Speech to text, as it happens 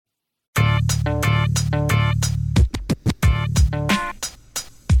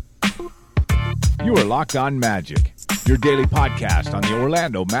You are Locked On Magic, your daily podcast on the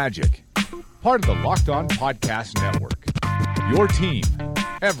Orlando Magic. Part of the Locked On Podcast Network. Your team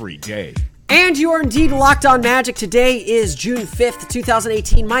every day. And you are indeed Locked On Magic. Today is June 5th,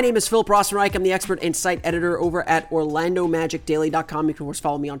 2018. My name is Philip Rossman-Reich. I'm the expert and site editor over at OrlandoMagicDaily.com. You can, of course,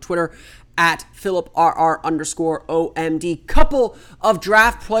 follow me on Twitter at PhilipRR_OMD. Couple of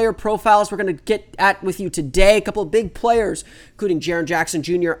draft player profiles we're going to get at with you today. A couple of big players, including Jaren Jackson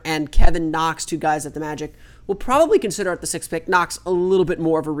Jr. and Kevin Knox, two guys that the Magic will probably consider at the sixth pick. Knox a little bit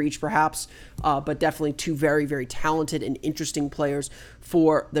more of a reach, perhaps, but definitely two very, very talented and interesting players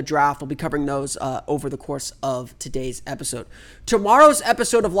for the draft. We'll be covering those over the course of today's episode. Tomorrow's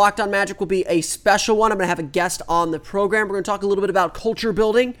episode of Locked On Magic will be a special one. I'm going to have a guest on the program. We're going to talk a little bit about culture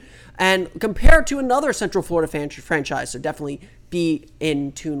building and compare it to another Central Florida franchise. So definitely be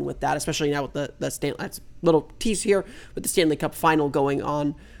in tune with that, especially now with the Stanley. Little tease here with the Stanley Cup final going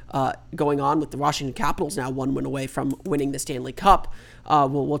on with the Washington Capitals now one win away from winning the Stanley Cup.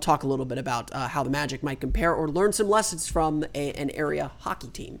 We'll talk a little bit about how the Magic might compare or learn some lessons from an area hockey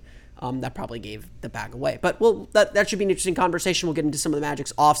team that probably gave the bag away. But that should be an interesting conversation. We'll get into some of the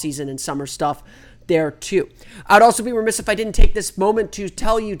Magic's offseason and summer stuff there too. I'd also be remiss if I didn't take this moment to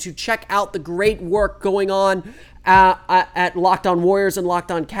tell you to check out the great work going on at Locked On Warriors and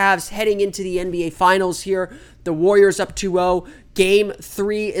Locked On Cavs heading into the NBA Finals here. The Warriors up 2-0. Game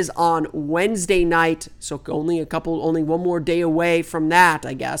 3 is on Wednesday night, so only one more day away from that,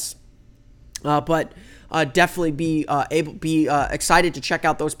 I guess. But definitely be excited to check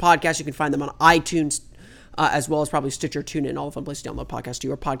out those podcasts. You can find them on iTunes, as well as probably Stitcher, TuneIn, all the fun places to download podcasts to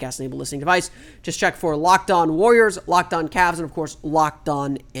your podcast-enabled listening device. Just check for Locked On Warriors, Locked On Cavs, and of course, Locked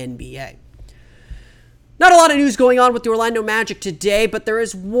On NBA. Not a lot of news going on with the Orlando Magic today, but there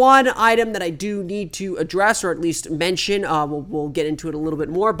is one item that I do need to address, or at least mention. We'll get into it a little bit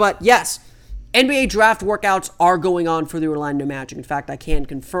more. But yes, NBA draft workouts are going on for the Orlando Magic. In fact, I can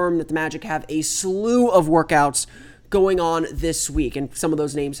confirm that the Magic have a slew of workouts going on this week, and some of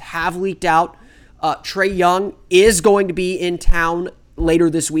those names have leaked out. Trae Young is going to be in town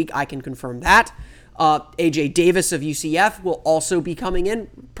later this week. I can confirm that. AJ Davis of UCF will also be coming in.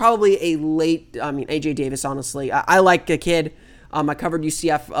 Probably AJ Davis, honestly. I like the kid. I covered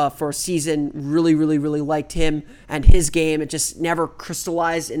UCF for a season. Really, really, really liked him and his game. It just never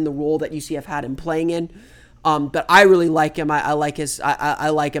crystallized in the role that UCF had him playing in. But I really like him. I like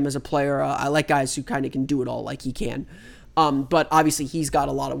him as a player. I like guys who kind of can do it all like he can. But obviously he's got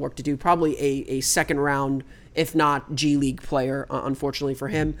a lot of work to do. Probably a second round, if not G League player, unfortunately for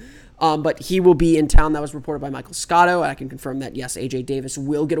him. But he will be in town. That was reported by Michael Scotto. I can confirm that, yes, AJ Davis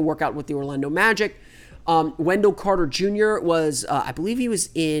will get a workout with the Orlando Magic. Wendell Carter Jr. was, I believe he was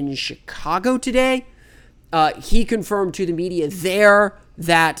in Chicago today. He confirmed to the media there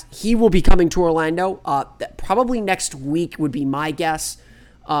that he will be coming to Orlando. Probably next week would be my guess.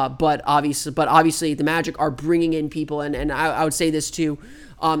 But obviously the Magic are bringing in people, and I would say this too,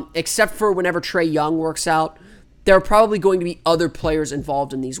 except for whenever Trae Young works out, there are probably going to be other players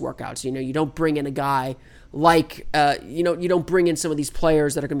involved in these workouts. You don't bring in a guy like, you don't bring in some of these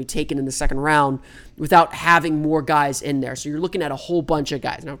players that are going to be taken in the second round without having more guys in there. So you're looking at a whole bunch of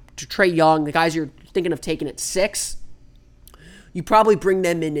guys. Now, to Trae Young, the guys you're thinking of taking at 6, you probably bring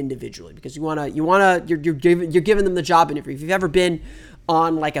them in individually because you're giving them the job interview. If you've ever been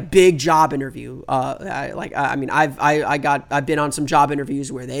on like a big job interview, I've been on some job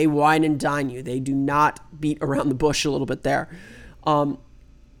interviews where they wine and dine you. They do not beat around the bush a little bit there.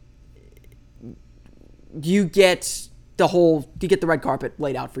 You get the red carpet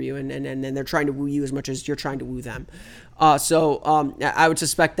laid out for you, and they're trying to woo you as much as you're trying to woo them. So I would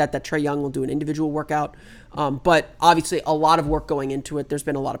suspect that Trae Young will do an individual workout. But obviously a lot of work going into it. There's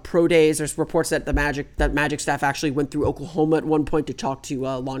been a lot of pro days. There's reports that Magic staff actually went through Oklahoma at one point to talk to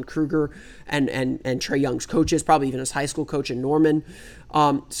Lon Kruger and Trae Young's coaches, probably even his high school coach in Norman.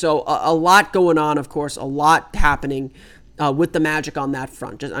 So a lot going on, of course, a lot happening with the Magic on that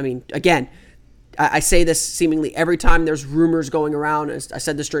front. Again, I say this seemingly every time there's rumors going around. I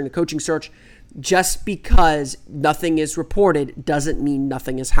said this during the coaching search. Just because nothing is reported doesn't mean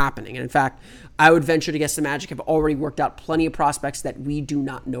nothing is happening. And in fact, I would venture to guess the Magic have already worked out plenty of prospects that we do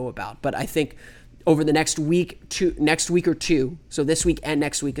not know about. But I think over the next week or two, so this week and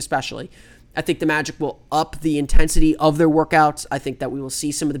next week especially, I think the Magic will up the intensity of their workouts. I think that we will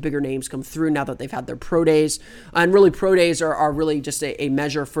see some of the bigger names come through now that they've had their pro days. And really, pro days are really just a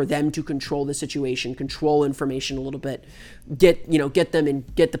measure for them to control the situation, control information a little bit, get them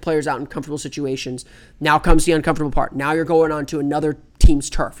and get the players out in comfortable situations. Now comes the uncomfortable part. Now you're going on to another team's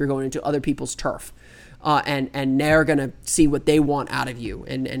turf. You're going into other people's turf. and they're going to see what they want out of you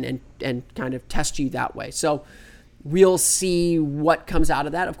and kind of test you that way. So we'll see what comes out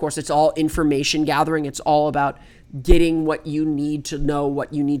of that. Of course, it's all information gathering. It's all about getting what you need to know,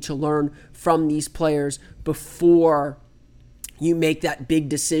 what you need to learn from these players before you make that big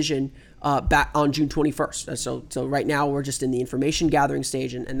decision back on June 21st. So right now we're just in the information gathering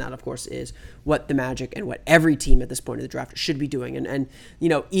stage, and that of course is what the Magic and what every team at this point of the draft should be doing. And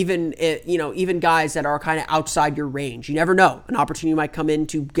even guys that are kind of outside your range, you never know. An opportunity might come in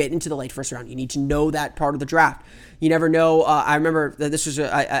to get into the late first round. You need to know that part of the draft. You never know. I remember that this was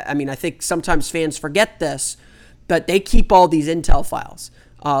I think sometimes fans forget this, but they keep all these intel files.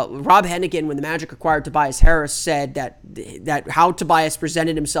 Rob Hennigan, when the Magic acquired Tobias Harris, said that how Tobias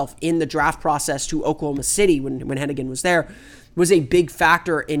presented himself in the draft process to Oklahoma City when Hennigan was there was a big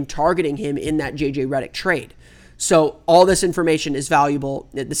factor in targeting him in that JJ Redick trade. So all this information is valuable.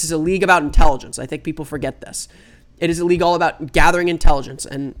 This is a league about intelligence. I think people forget this. It is a league all about gathering intelligence,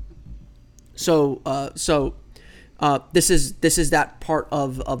 and so this is that part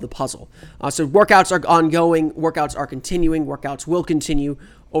of the puzzle. So workouts are ongoing, workouts are continuing, workouts will continue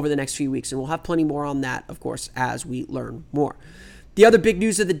over the next few weeks, and we'll have plenty more on that, of course, as we learn more. The other big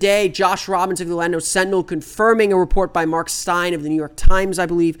news of the day, Josh Robbins of the Orlando Sentinel confirming a report by Mark Stein of the New York Times, I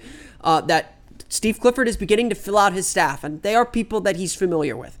believe, that Steve Clifford is beginning to fill out his staff, and they are people that he's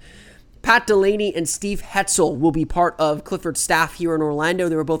familiar with. Pat Delaney and Steve Hetzel will be part of Clifford's staff here in Orlando.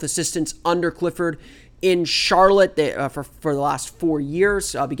 They were both assistants under Clifford in Charlotte for the last 4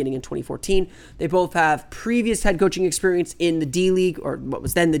 years, beginning in 2014. They both have previous head coaching experience in the D-League, or what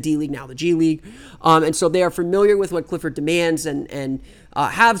was then the D-League, now the G-League. And so they are familiar with what Clifford demands and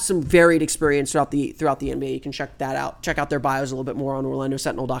have some varied experience throughout the NBA. You can check that out. Check out their bios a little bit more on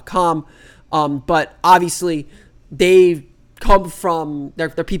OrlandoSentinel.com. But obviously, they've come from, they're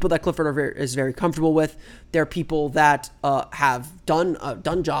people that Clifford is very comfortable with. They're people that have done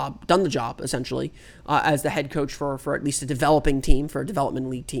the job essentially as the head coach for at least a developing team, for a development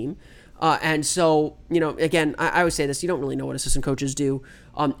league team. And so, again, I always say this, you don't really know what assistant coaches do.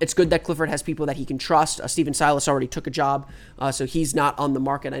 It's good that Clifford has people that he can trust. Steven Silas already took a job, so he's not on the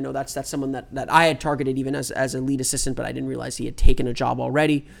market. I know that's someone that I had targeted even as a lead assistant, but I didn't realize he had taken a job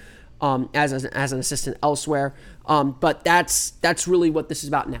already. As an assistant elsewhere. But that's really what this is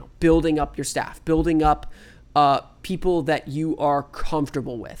about now. Building up your staff, building up people that you are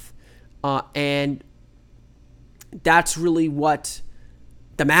comfortable with. And that's really what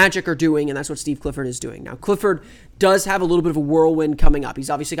the Magic are doing, and that's what Steve Clifford is doing. Now, Clifford does have a little bit of a whirlwind coming up. He's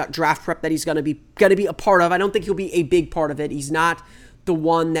obviously got draft prep that he's going to be a part of. I don't think he'll be a big part of it. He's not the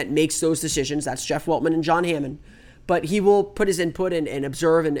one that makes those decisions. That's Jeff Weltman and John Hammond. But he will put his input and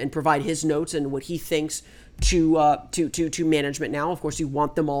observe and provide his notes and what he thinks to management now. Of course, you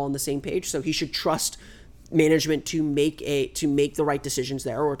want them all on the same page, so he should trust management to make the right decisions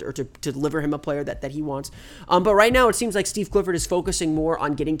there, or to deliver him a player that he wants. But right now, it seems like Steve Clifford is focusing more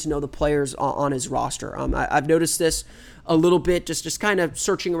on getting to know the players on his roster. I've noticed this a little bit, just kind of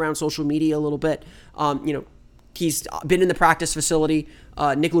searching around social media a little bit. He's been in the practice facility.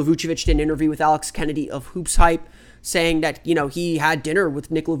 Nikola Vucevic did an interview with Alex Kennedy of Hoops Hype, saying that, he had dinner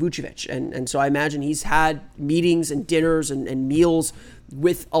with Nikola Vucevic. And so I imagine he's had meetings and dinners and meals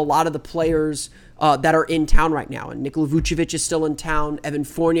with a lot of the players that are in town right now. And Nikola Vucevic is still in town. Evan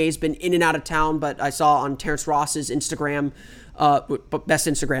Fournier's been in and out of town, but I saw on Terrence Ross's Instagram, best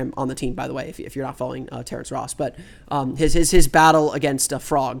Instagram on the team, by the way, if you're not following Terrence Ross. But his battle against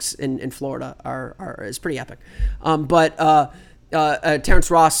frogs in Florida is pretty epic. Terrence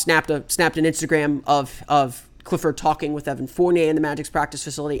Ross snapped an Instagram of Clifford talking with Evan Fournier in the Magic's practice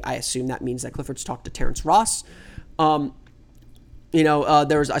facility. I assume that means that Clifford's talked to Terrence Ross. I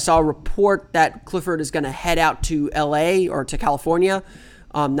saw a report that Clifford is going to head out to LA or to California,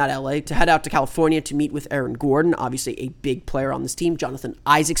 to head out to California to meet with Aaron Gordon, obviously a big player on this team. Jonathan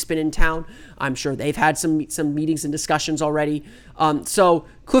Isaac's been in town. I'm sure they've had some meetings and discussions already. So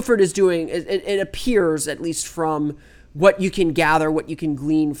Clifford is doing, it appears, at least from what you can gather, what you can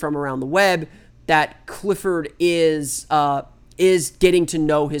glean from around the web, that Clifford is getting to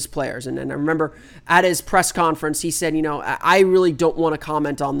know his players. And I remember at his press conference, he said, I really don't want to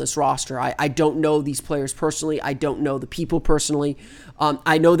comment on this roster. I don't know these players personally. I don't know the people personally.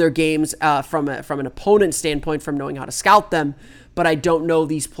 I know their games from an opponent standpoint, from knowing how to scout them, but I don't know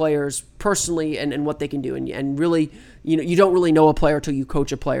these players personally and what they can do. And really, you don't really know a player till you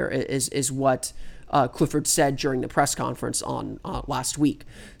coach a player is what Clifford said during the press conference on last week.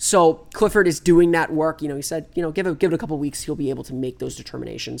 So Clifford is doing that work. He said, give it a couple weeks, he'll be able to make those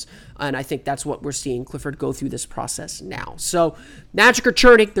determinations. And I think that's what we're seeing Clifford go through this process now. So Magic are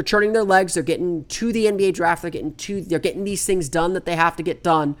churning. They're churning their legs. They're getting to the NBA draft. They're getting these things done that they have to get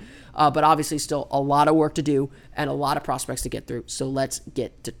done. But obviously still a lot of work to do and a lot of prospects to get through. So let's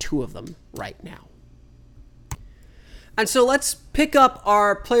get to two of them right now. And so let's pick up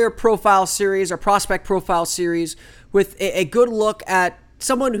our player profile series, our prospect profile series, with a good look at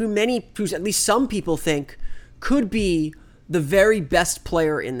someone who's at least some people think could be the very best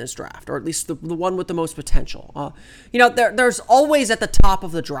player in this draft, or at least the one with the most potential. There's always at the top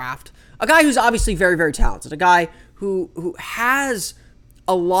of the draft a guy who's obviously very, very talented, a guy who has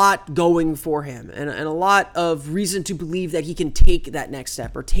a lot going for him and a lot of reason to believe that he can take that next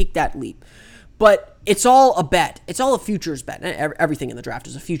step or take that leap. But it's all a bet. It's all a futures bet. Everything in the draft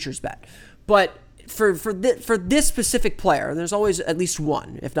is a futures bet. But for this specific player, and there's always at least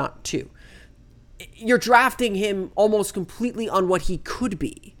one, if not two, you're drafting him almost completely on what he could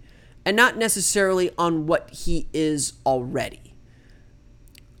be and not necessarily on what he is already.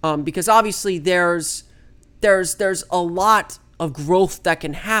 Because obviously there's a lot of growth that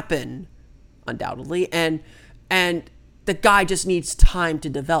can happen, undoubtedly, and the guy just needs time to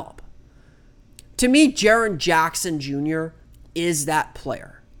develop. To me, Jaren Jackson Jr. is that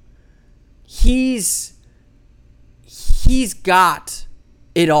player. He's got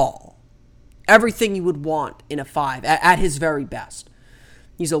it all. Everything you would want in a 5 at his very best.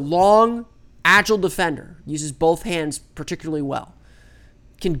 He's a long, agile defender. Uses both hands particularly well.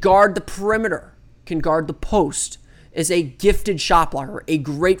 Can guard the perimeter. Can guard the post. Is a gifted shot blocker. A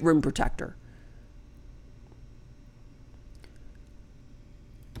great rim protector.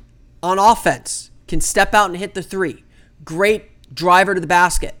 On offense, can step out and hit the 3. Great driver to the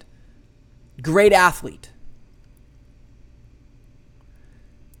basket. Great athlete.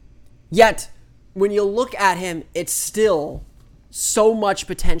 Yet, when you look at him, it's still so much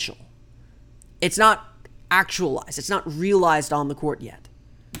potential. It's not actualized. It's not realized on the court yet.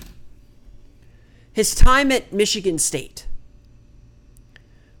 His time at Michigan State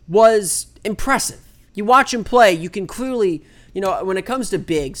was impressive. You watch him play, you can clearly, when it comes to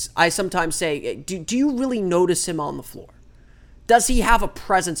bigs, I sometimes say, do you really notice him on the floor? Does he have a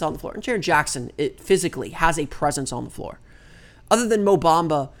presence on the floor? And Jaren Jackson physically has a presence on the floor. Other than Mo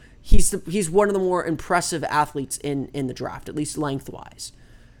Bamba, he's one of the more impressive athletes in the draft, at least lengthwise.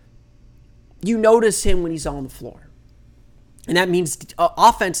 You notice him when he's on the floor. And that means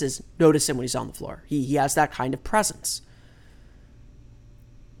offenses notice him when he's on the floor. He has that kind of presence.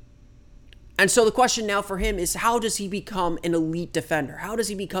 And so the question now for him is, how does he become an elite defender? How does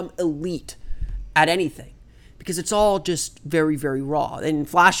he become elite at anything? Because it's all just very, very raw. In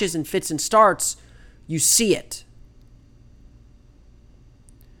flashes and fits and starts, you see it.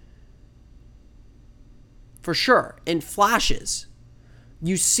 For sure. In flashes,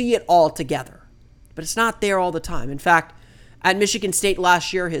 you see it all together. But it's not there all the time. In fact, at Michigan State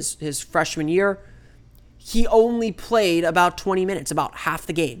last year, his freshman year, he only played about 20 minutes, about half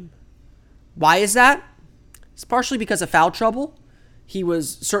the game. Why is that? It's partially because of foul trouble. He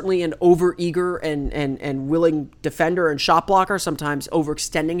was certainly an overeager and willing defender and shot blocker, sometimes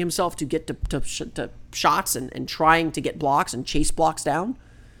overextending himself to get to shots and trying to get blocks and chase blocks down.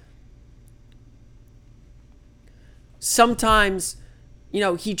 Sometimes,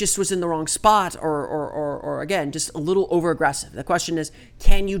 he just was in the wrong spot or again, just a little over-aggressive. The question is,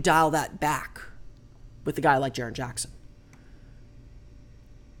 can you dial that back with a guy like Jaren Jackson?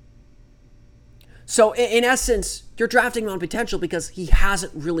 So, in essence, you're drafting him on potential because he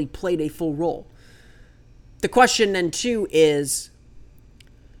hasn't really played a full role. The question then, too, is,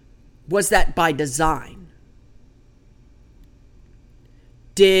 was that by design?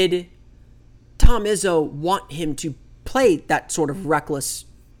 Did Tom Izzo want him to play that sort of reckless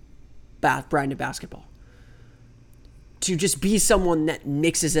brand of basketball? To just be someone that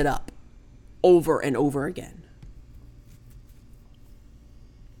mixes it up over and over again?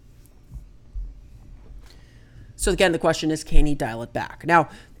 So again, the question is, can he dial it back? Now,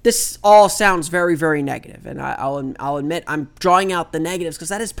 this all sounds very, very negative, and I'll admit I'm drawing out the negatives because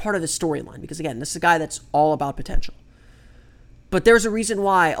that is part of the storyline. Because again, this is a guy that's all about potential. But there's a reason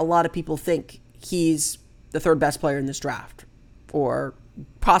why a lot of people think he's the third best player in this draft, or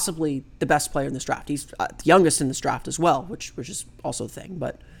possibly the best player in this draft. He's the youngest in this draft as well, which is also a thing.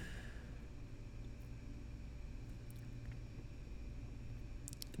 But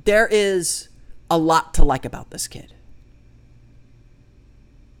there is a lot to like about this kid.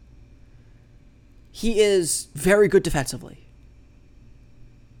 He is very good defensively.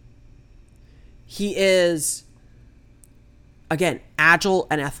 He is, again, agile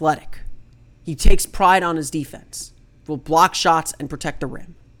and athletic. He takes pride on his defense. Will block shots and protect the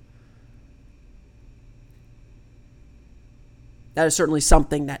rim. That is certainly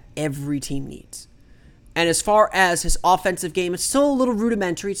something that every team needs. And as far as his offensive game, it's still a little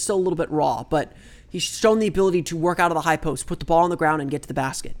rudimentary. It's still a little bit raw, but he's shown the ability to work out of the high post, put the ball on the ground, and get to the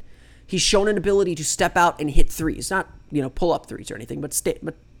basket. He's shown an ability to step out and hit threes. Not, pull up threes or anything, but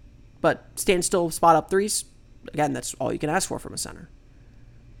stand still, spot up threes. Again, that's all you can ask for from a center.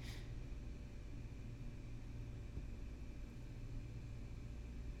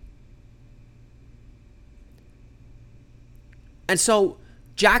 And so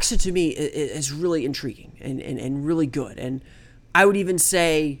Jackson, to me, is really intriguing and really good. And I would even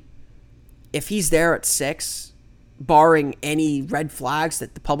say if he's there at 6, barring any red flags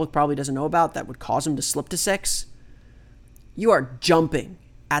that the public probably doesn't know about that would cause him to slip to 6, you are jumping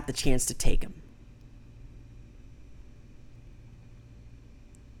at the chance to take him.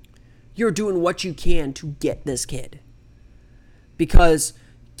 You're doing what you can to get this kid because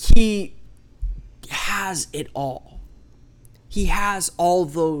he has it all. He has all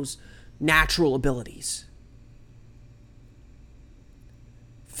those natural abilities.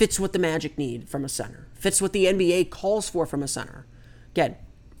 Fits what the Magic need from a center. Fits what the NBA calls for from a center. Again,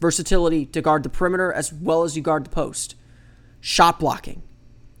 versatility to guard the perimeter as well as you guard the post. Shot blocking.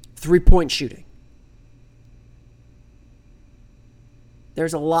 3-point shooting.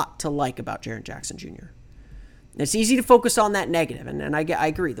 There's a lot to like about Jaren Jackson Jr. It's easy to focus on that negative, and I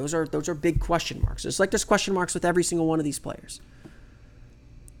agree. Those are big question marks. It's like there's question marks with every single one of these players.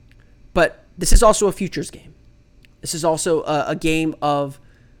 But this is also a futures game. This is also a game of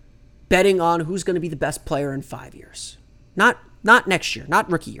betting on who's going to be the best player in 5 years. Not next year,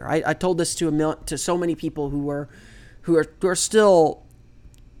 not rookie year. I told this to so many people who are still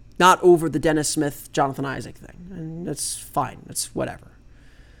not over the Dennis Smith, Jonathan Isaac thing, and that's fine. That's whatever.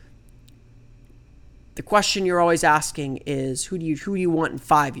 The question you're always asking is who do you want in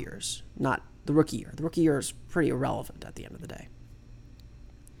 5 years, not the rookie year. The rookie year is pretty irrelevant at the end of the day.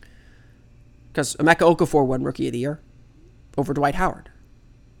 Because Emeka Okafor won Rookie of the Year over Dwight Howard.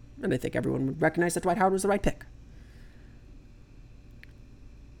 And I think everyone would recognize that Dwight Howard was the right pick.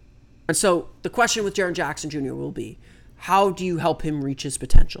 And so the question with Jaren Jackson Jr. will be, how do you help him reach his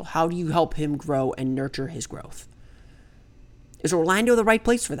potential? How do you help him grow and nurture his growth? Is Orlando the right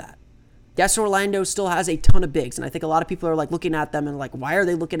place for that? Yes, Orlando still has a ton of bigs, and I think a lot of people are looking at them and why are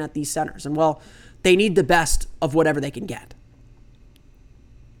they looking at these centers? And well, they need the best of whatever they can get.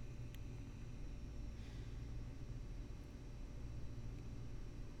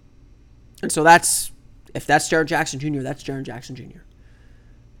 And so if that's Jaren Jackson Jr., that's Jaren Jackson Jr.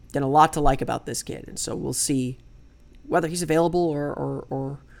 Then a lot to like about this kid, and so we'll see whether he's available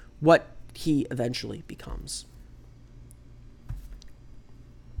or what he eventually becomes.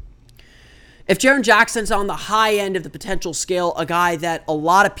 If Jaren Jackson's on the high end of the potential scale, a guy that a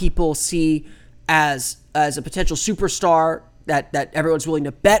lot of people see as a potential superstar that everyone's willing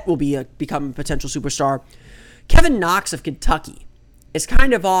to bet will become a potential superstar, Kevin Knox of Kentucky is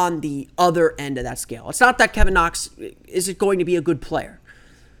kind of on the other end of that scale. It's not that Kevin Knox isn't going to be a good player,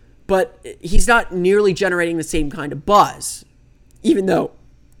 but he's not nearly generating the same kind of buzz, even though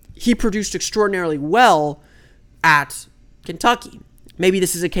he produced extraordinarily well at Kentucky. Maybe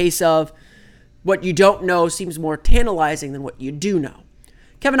this is a case of what you don't know seems more tantalizing than what you do know.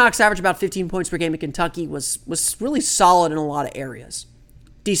 Kevin Knox averaged about 15 points per game at Kentucky, was really solid in a lot of areas.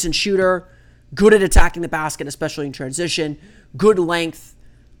 Decent shooter, good at attacking the basket, especially in transition, good length.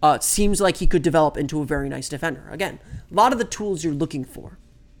 Seems like he could develop into a very nice defender. Again, a lot of the tools you're looking for.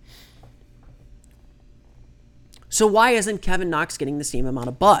 So why isn't Kevin Knox getting the same amount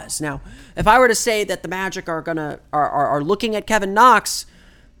of buzz? Now, if I were to say that the Magic are looking at Kevin Knox,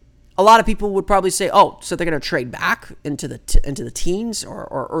 a lot of people would probably say, "Oh, so they're going to trade back into the teens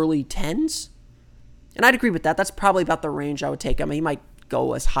or early 10s," and I'd agree with that. That's probably about the range I would take him. He might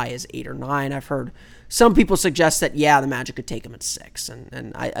go as high as 8 or 9. I've heard some people suggest that the Magic could take him at 6,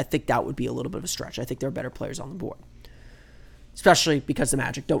 and I think that would be a little bit of a stretch. I think there are better players on the board, especially because the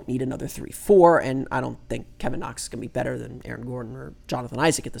Magic don't need another 3-4, and I don't think Kevin Knox is going to be better than Aaron Gordon or Jonathan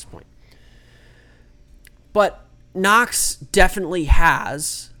Isaac at this point. But Knox definitely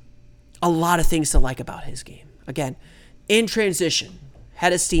has a lot of things to like about his game. Again, in transition,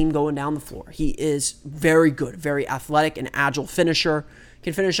 head of steam going down the floor. He is very good, very athletic and agile finisher.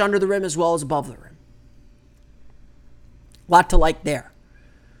 Can finish under the rim as well as above the rim. A lot to like there.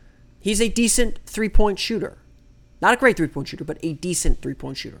 He's a decent 3-point shooter. Not a great 3-point shooter, but a decent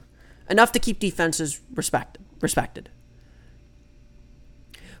 3-point shooter. Enough to keep defenses respected.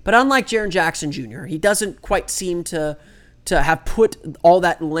 But unlike Jaren Jackson Jr., he doesn't quite seem to have put all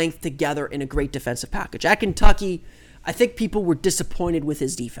that length together in a great defensive package. At Kentucky, I think people were disappointed with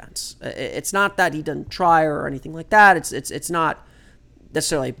his defense. It's not that he doesn't try or anything like that. It's not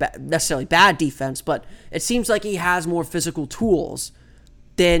necessarily bad defense, but it seems like he has more physical tools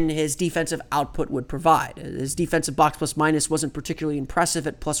than his defensive output would provide. His defensive box plus minus wasn't particularly impressive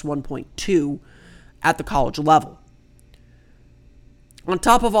at plus 1.2 at the college level. On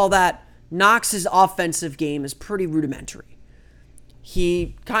top of all that, Knox's offensive game is pretty rudimentary.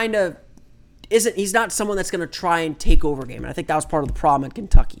 He kind of he's not someone that's going to try and take over a game, and I think that was part of the problem at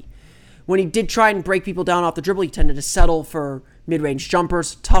Kentucky. When he did try and break people down off the dribble, he tended to settle for mid-range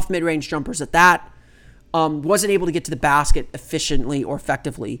jumpers, tough mid-range jumpers at that. Wasn't able to get to the basket efficiently or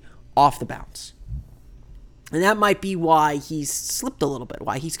effectively off the bounce. And that might be why he's slipped a little bit,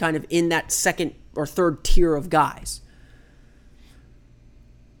 why he's kind of in that second or third tier of guys.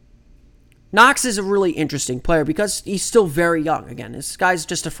 Knox is a really interesting player because he's still very young. Again, this guy's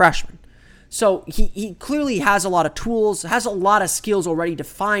just a freshman. So he clearly has a lot of tools, has a lot of skills already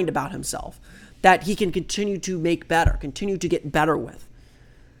defined about himself that he can continue to make better, continue to get better with.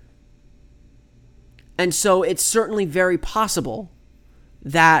 And so it's certainly very possible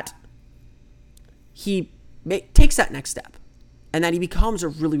that he takes that next step and that he becomes a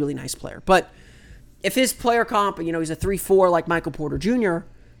really, really nice player. But if his player comp, he's a 3-4 like Michael Porter Jr.,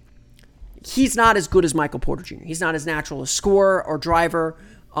 he's not as good as Michael Porter Jr. He's not as natural a scorer or driver.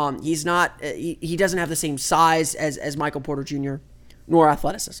 He's not. He doesn't have the same size as Michael Porter Jr. nor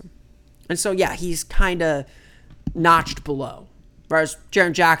athleticism, and so he's kind of notched below. Whereas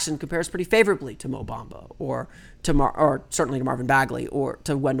Jaren Jackson compares pretty favorably to Mo Bamba, or certainly to Marvin Bagley, or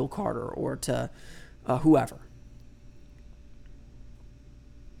to Wendell Carter, or to whoever.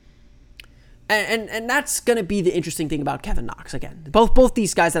 And that's going to be the interesting thing about Kevin Knox. Again, both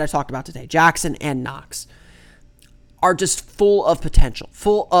these guys that I talked about today, Jackson and Knox, are just full of potential,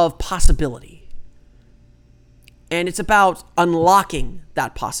 full of possibility. And it's about unlocking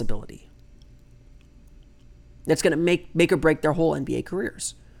that possibility. That's going to make or break their whole NBA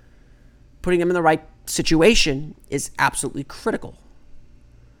careers. Putting them in the right situation is absolutely critical.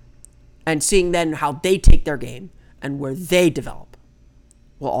 And seeing then how they take their game and where they develop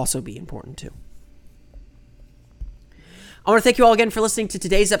will also be important too. I want to thank you all again for listening to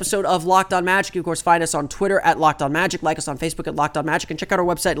today's episode of Locked On Magic. You, of course, find us on Twitter at Locked On Magic, like us on Facebook at Locked On Magic, and check out our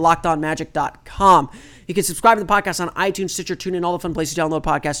website, LockedOnMagic.com. You can subscribe to the podcast on iTunes, Stitcher, TuneIn, all the fun places to download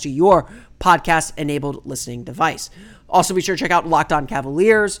podcasts to your podcast-enabled listening device. Also, be sure to check out Locked On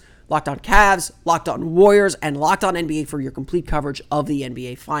Cavaliers, Locked On Cavs, Locked On Warriors, and Locked On NBA for your complete coverage of the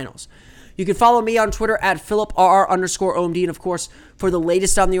NBA Finals. You can follow me on Twitter at PhilipRR_OMD, and of course, for the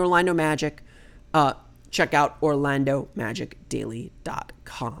latest on the Orlando Magic, check out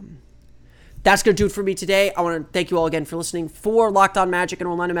OrlandoMagicDaily.com. That's going to do it for me today. I want to thank you all again for listening. For Locked On Magic and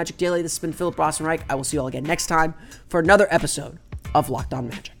Orlando Magic Daily, this has been Philip Rossman-Reich. I will see you all again next time for another episode of Locked On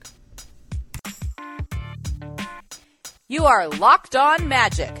Magic. You are Locked On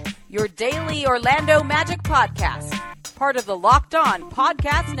Magic, your daily Orlando Magic podcast. Part of the Locked On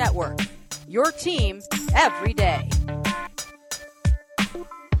Podcast Network. Your team every day.